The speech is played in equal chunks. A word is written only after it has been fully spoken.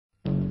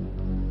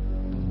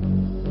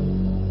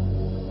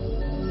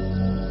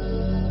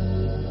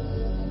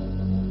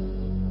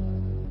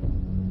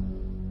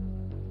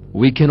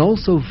We can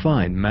also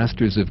find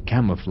masters of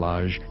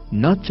camouflage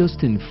not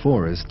just in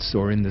forests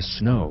or in the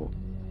snow,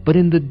 but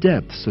in the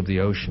depths of the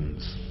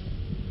oceans.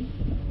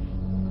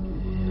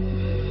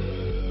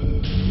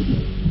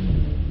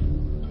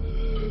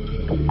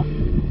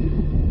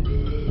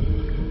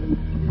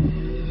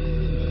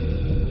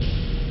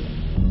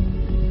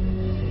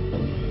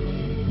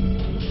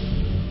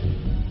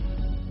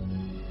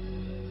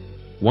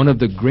 One of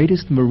the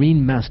greatest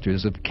marine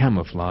masters of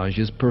camouflage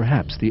is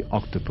perhaps the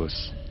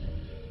octopus.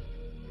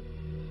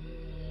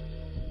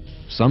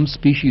 Some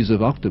species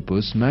of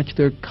octopus match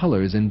their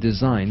colors and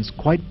designs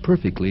quite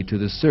perfectly to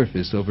the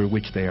surface over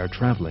which they are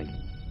traveling.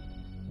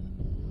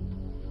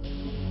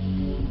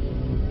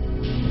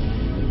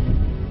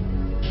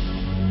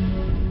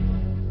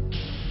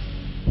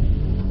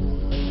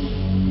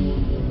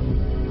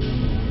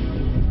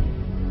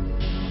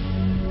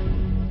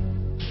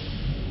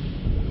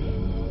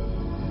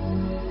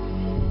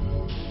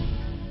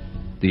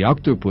 The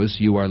octopus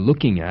you are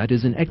looking at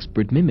is an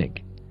expert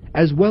mimic,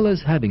 as well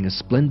as having a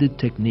splendid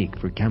technique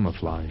for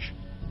camouflage.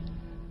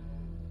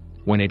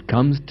 When it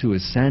comes to a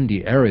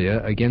sandy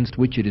area against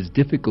which it is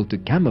difficult to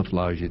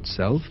camouflage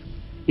itself,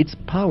 its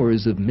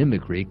powers of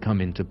mimicry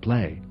come into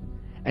play,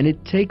 and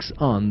it takes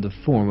on the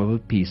form of a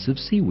piece of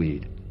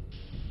seaweed.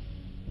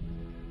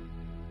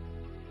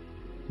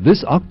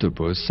 This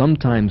octopus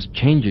sometimes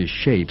changes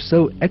shape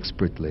so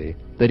expertly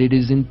that it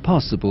is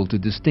impossible to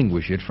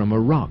distinguish it from a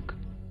rock.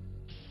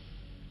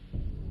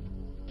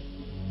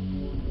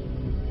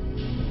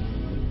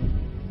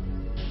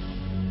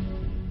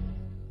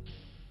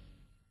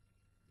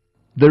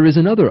 There is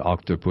another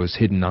octopus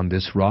hidden on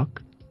this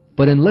rock,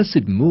 but unless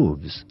it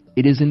moves,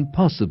 it is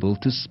impossible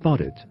to spot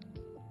it.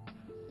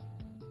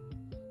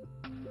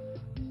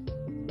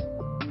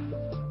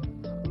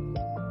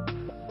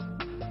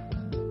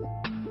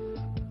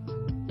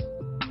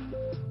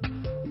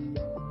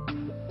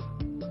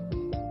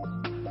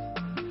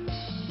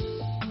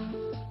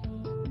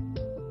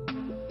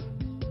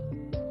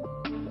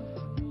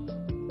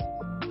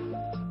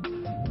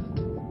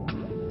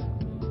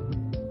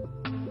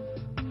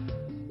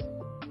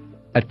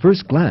 At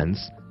first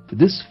glance,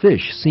 this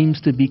fish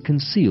seems to be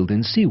concealed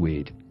in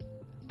seaweed,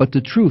 but the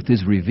truth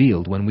is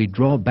revealed when we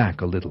draw back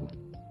a little.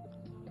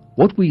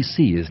 What we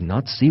see is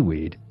not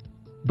seaweed,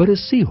 but a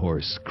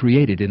seahorse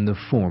created in the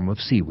form of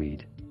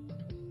seaweed.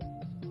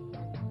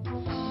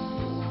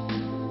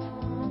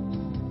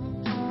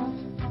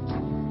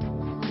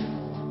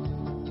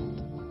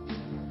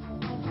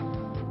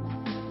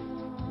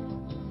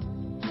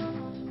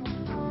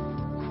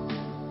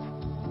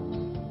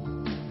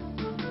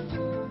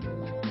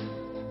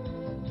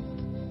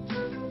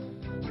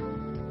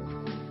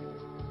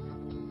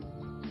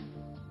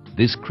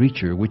 This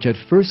creature, which at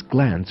first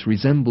glance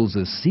resembles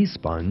a sea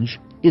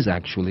sponge, is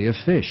actually a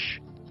fish.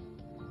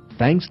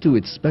 Thanks to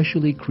its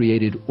specially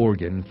created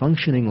organ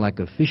functioning like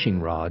a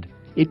fishing rod,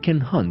 it can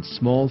hunt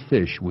small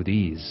fish with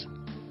ease.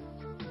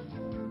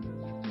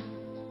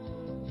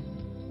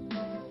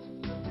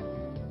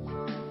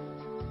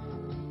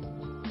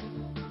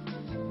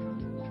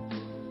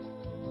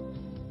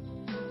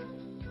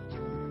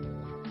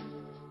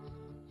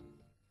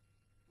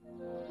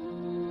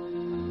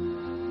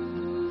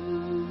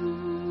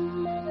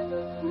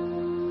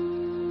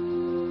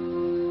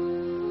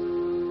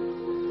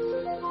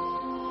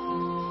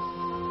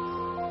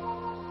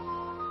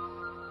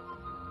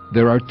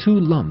 There are two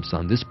lumps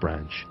on this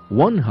branch.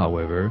 One,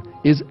 however,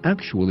 is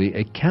actually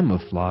a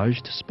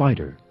camouflaged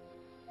spider.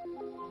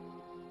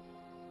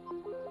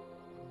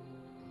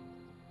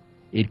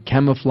 It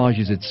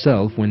camouflages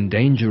itself when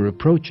danger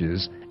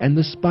approaches, and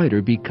the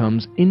spider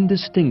becomes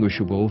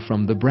indistinguishable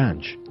from the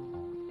branch.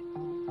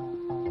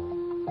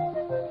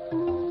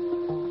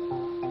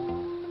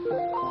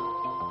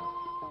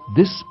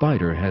 This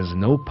spider has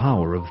no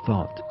power of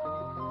thought.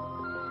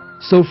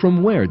 So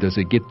from where does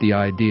it get the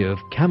idea of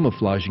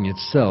camouflaging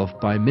itself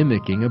by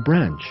mimicking a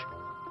branch?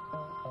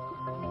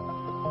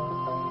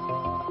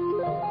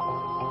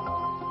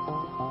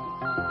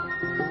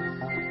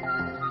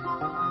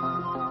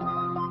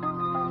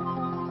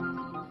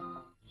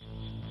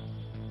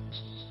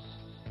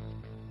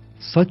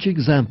 Such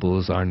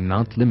examples are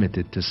not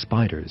limited to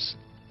spiders.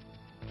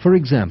 For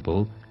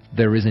example,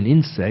 there is an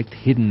insect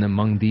hidden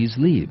among these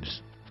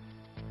leaves.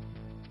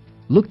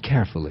 Look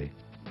carefully.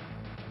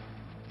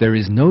 There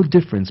is no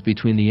difference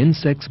between the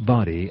insect's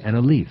body and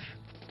a leaf.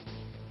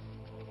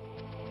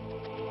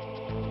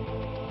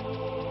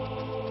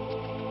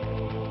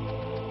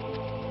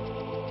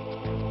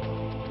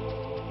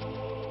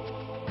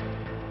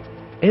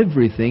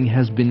 Everything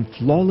has been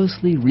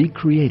flawlessly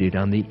recreated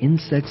on the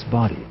insect's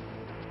body,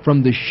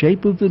 from the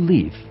shape of the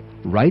leaf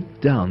right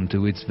down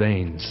to its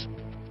veins.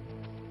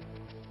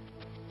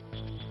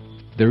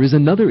 There is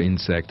another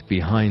insect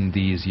behind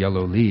these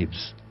yellow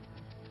leaves.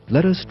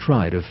 Let us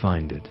try to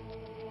find it.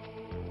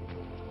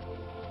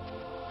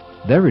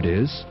 There it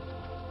is,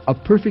 a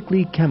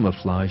perfectly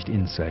camouflaged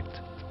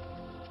insect.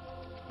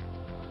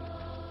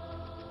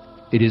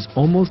 It is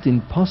almost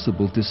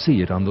impossible to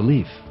see it on the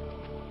leaf.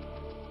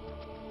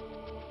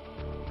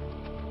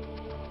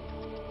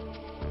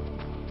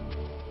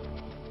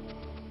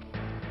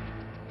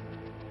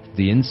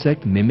 The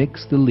insect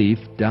mimics the leaf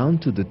down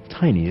to the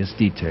tiniest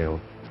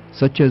detail,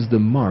 such as the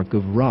mark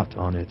of rot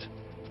on it.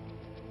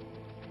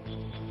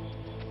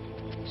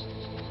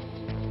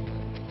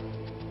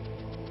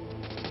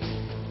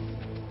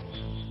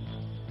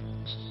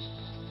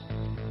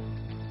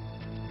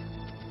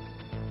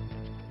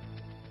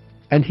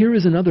 And here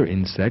is another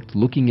insect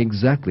looking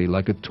exactly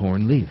like a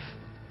torn leaf.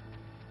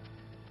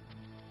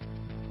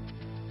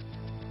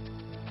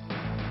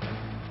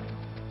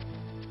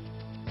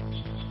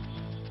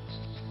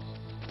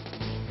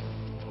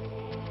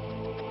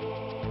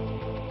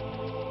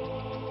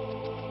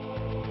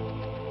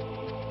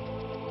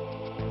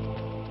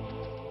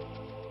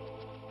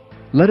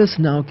 Let us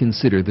now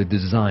consider the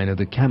design of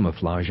the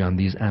camouflage on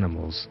these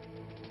animals.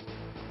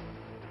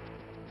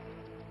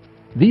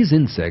 These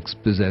insects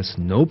possess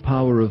no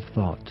power of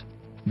thought.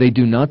 They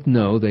do not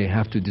know they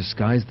have to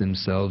disguise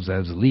themselves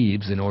as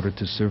leaves in order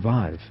to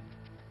survive.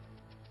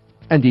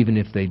 And even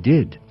if they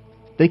did,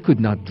 they could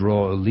not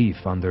draw a leaf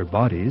on their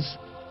bodies.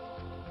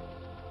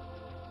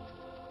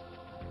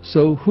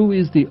 So who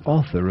is the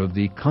author of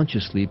the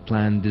consciously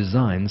planned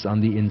designs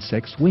on the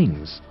insect's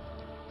wings?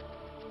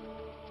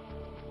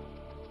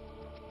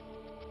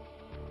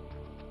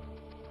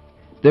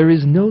 There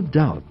is no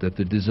doubt that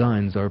the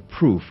designs are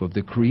proof of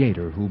the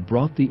Creator who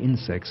brought the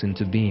insects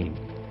into being.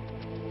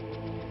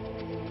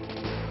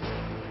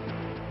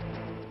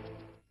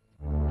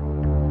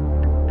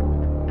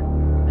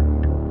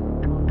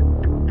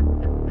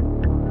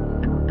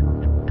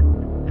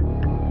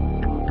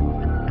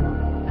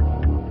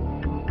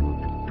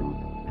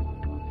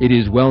 It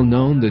is well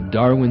known that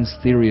Darwin's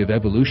theory of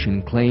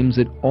evolution claims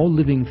that all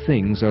living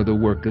things are the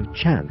work of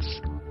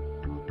chance.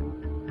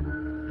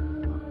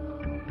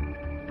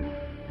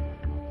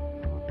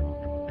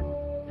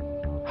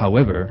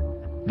 However,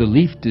 the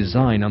leaf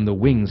design on the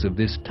wings of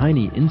this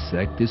tiny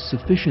insect is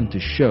sufficient to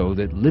show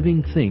that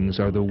living things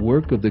are the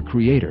work of the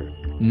Creator,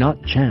 not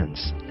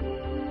chance.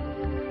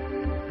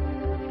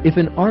 If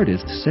an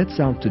artist sets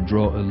out to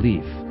draw a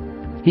leaf,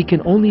 he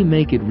can only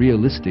make it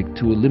realistic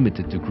to a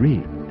limited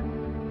degree.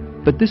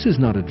 But this is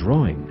not a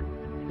drawing.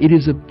 It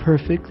is a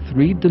perfect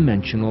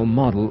three-dimensional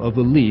model of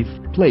a leaf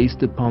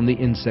placed upon the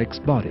insect's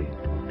body.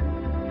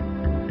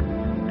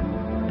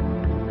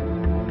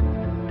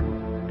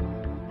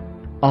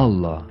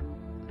 Allah,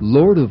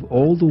 Lord of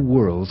all the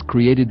worlds,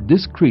 created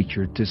this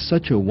creature to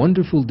such a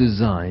wonderful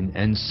design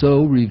and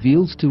so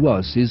reveals to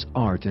us His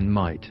art and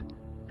might.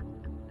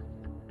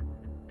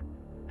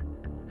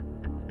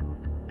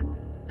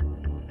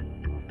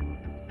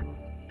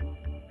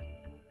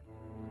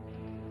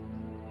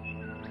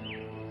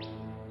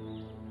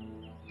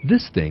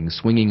 This thing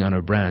swinging on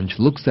a branch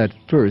looks at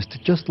first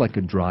just like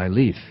a dry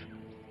leaf.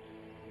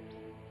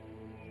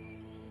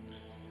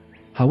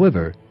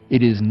 However,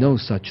 it is no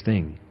such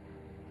thing.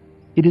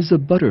 It is a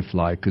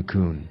butterfly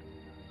cocoon.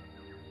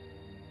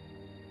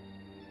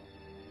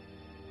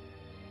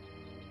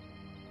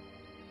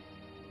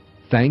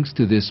 Thanks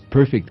to this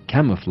perfect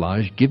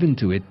camouflage given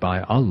to it by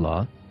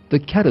Allah, the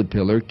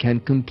caterpillar can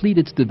complete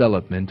its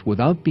development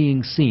without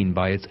being seen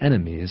by its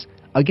enemies,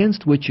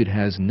 against which it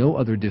has no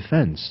other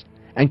defense,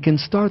 and can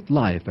start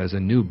life as a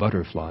new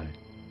butterfly.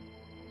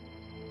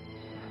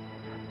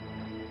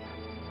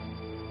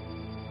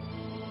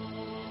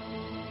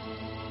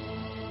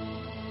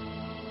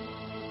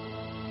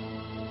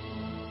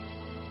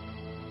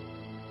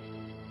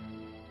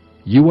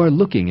 You are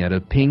looking at a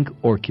pink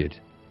orchid.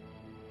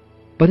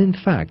 But in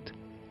fact,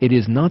 it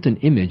is not an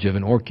image of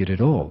an orchid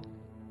at all.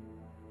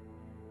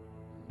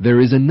 There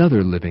is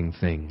another living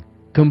thing,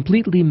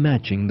 completely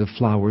matching the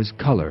flower's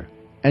color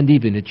and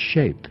even its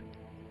shape.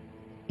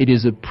 It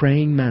is a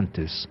praying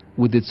mantis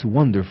with its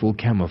wonderful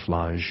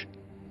camouflage.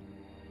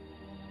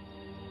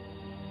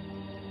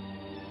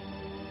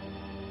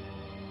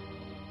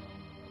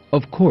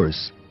 Of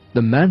course,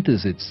 the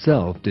mantis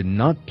itself did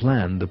not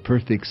plan the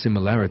perfect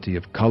similarity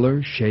of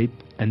color, shape,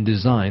 and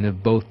design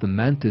of both the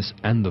mantis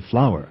and the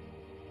flower.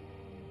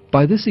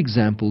 By this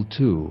example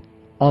too,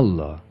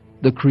 Allah,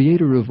 the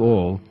Creator of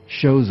all,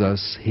 shows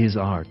us His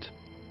art.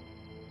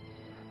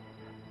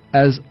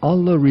 As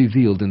Allah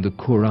revealed in the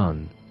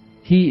Quran,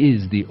 He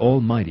is the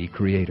Almighty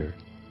Creator.